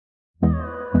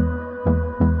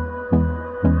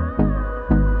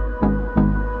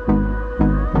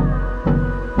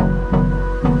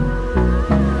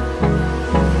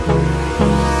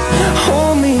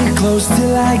close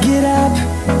till I get up.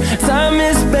 Time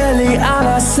is barely on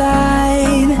our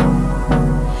side.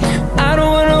 I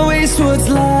don't wanna waste what's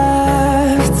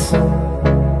left.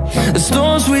 The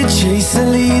storms we chase are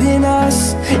leading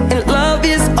us, and love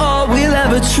is all we'll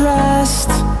ever trust.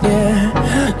 Yeah,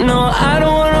 no, I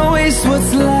don't wanna waste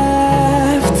what's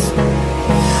left.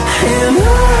 And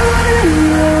on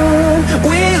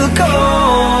we'll go,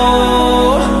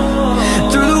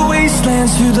 through the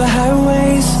wastelands, through the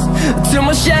highways, till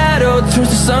my shadow turns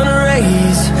to sun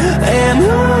rays. And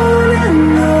on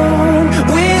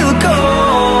we'll go,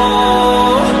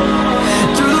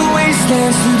 through the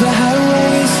wastelands, through the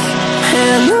highways,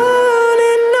 and on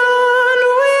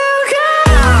we'll go.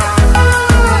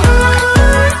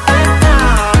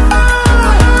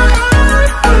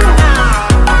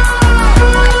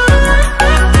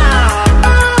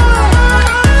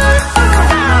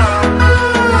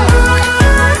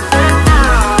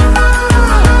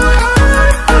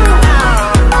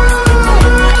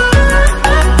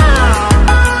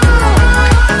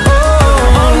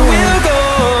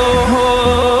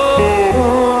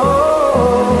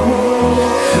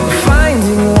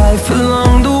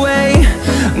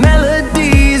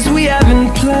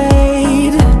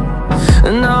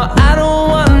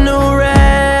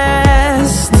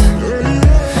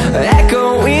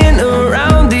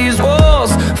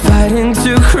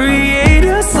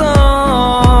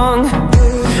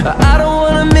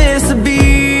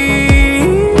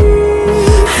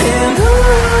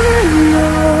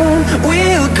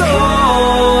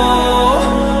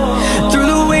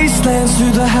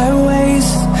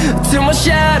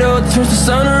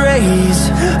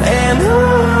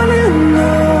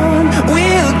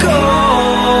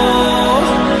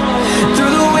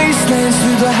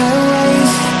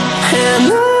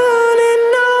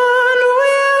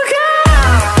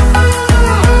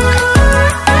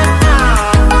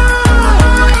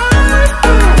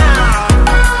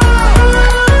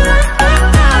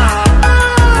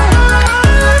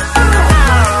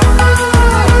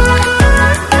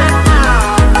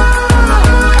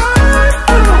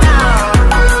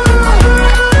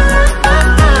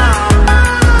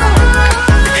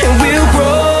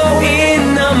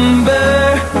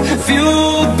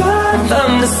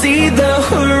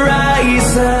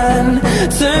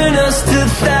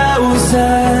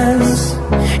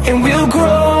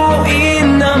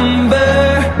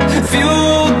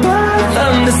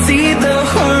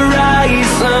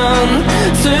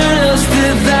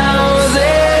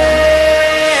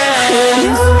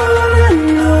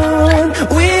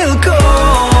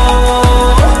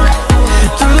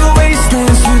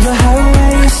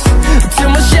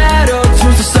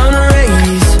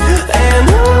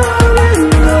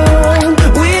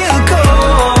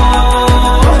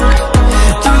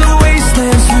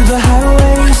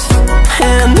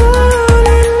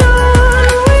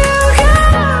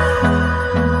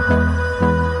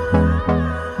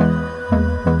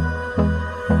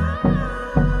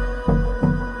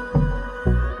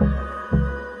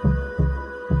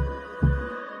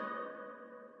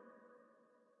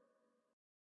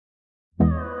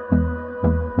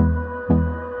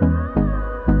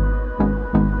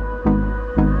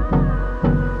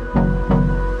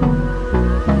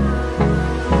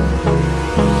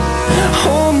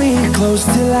 Close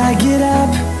till I get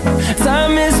up.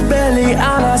 Time is barely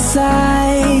on our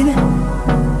side.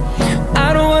 I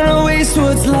don't wanna waste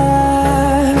what's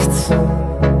left.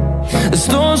 The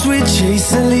storms we chase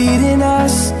are leading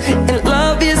us, and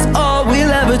love is all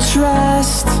we'll ever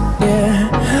trust. Yeah,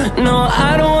 no,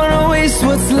 I don't wanna waste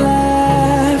what's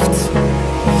left.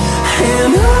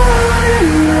 And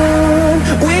on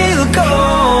we'll go,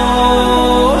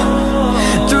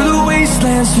 through the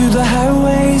wastelands, through the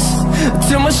highways,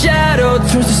 till my shadow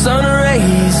turns to sun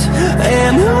rays.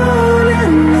 And on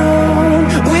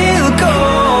we'll go,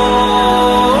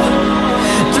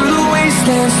 through the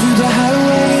wastelands, through the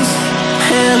highways,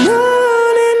 and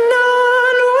on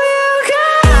we'll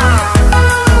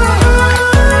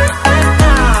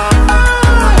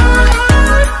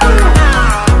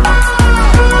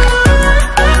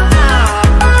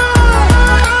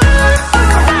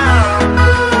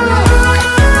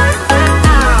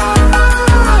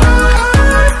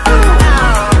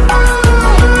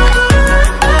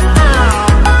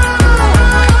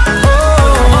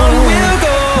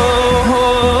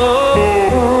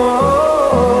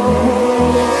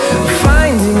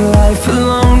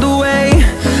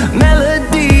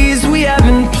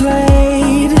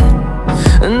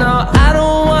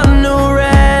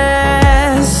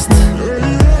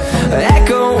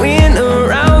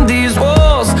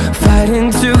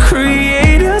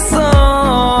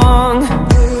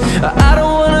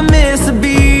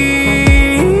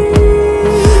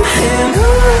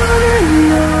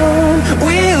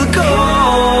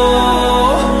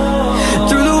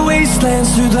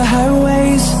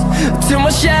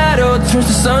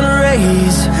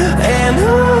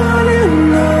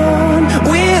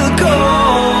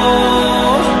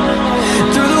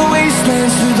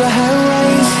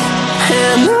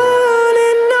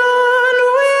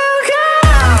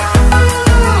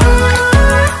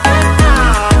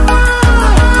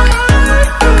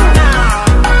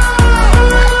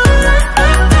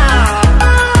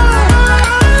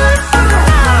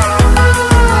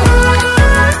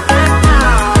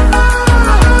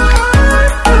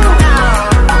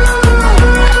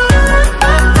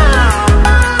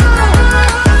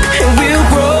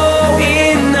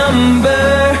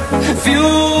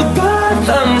fueled by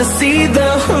them to see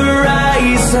the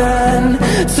horizon.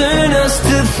 Turn us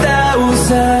to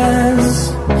thousands,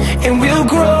 and we'll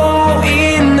grow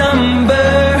in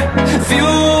number.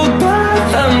 Fueled by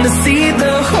them to see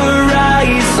the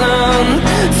horizon.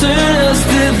 Turn us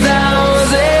to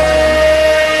thousands.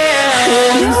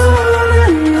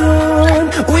 And on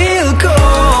we'll go,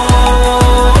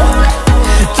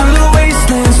 through the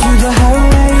wastelands, through the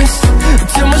highways,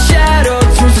 till my shadow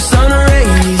turns to sun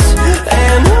rays.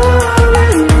 And on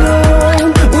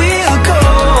we'll go,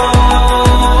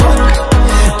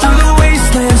 through the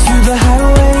wastelands, through the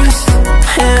highways.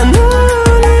 And on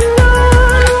we'll go.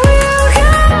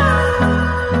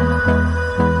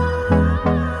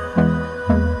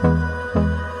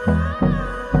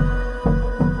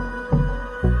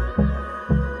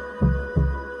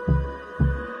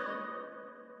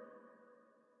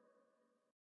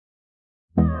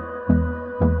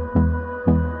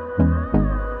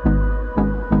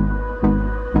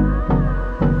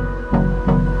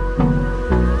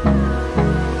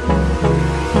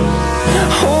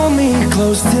 Hold me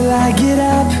close till I get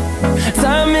up.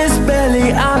 Time is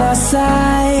barely on our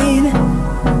side.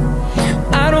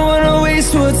 I don't wanna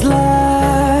waste what's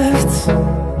left.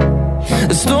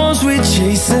 The storms we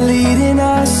chase are leading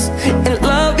us, and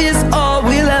love is all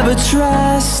we'll ever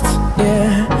trust.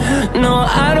 Yeah, no,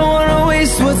 I don't wanna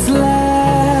waste what's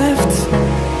left.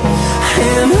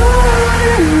 And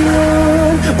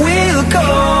on we'll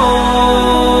go,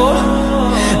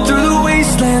 through the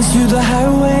wastelands, through the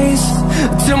highways,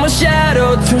 till my shadow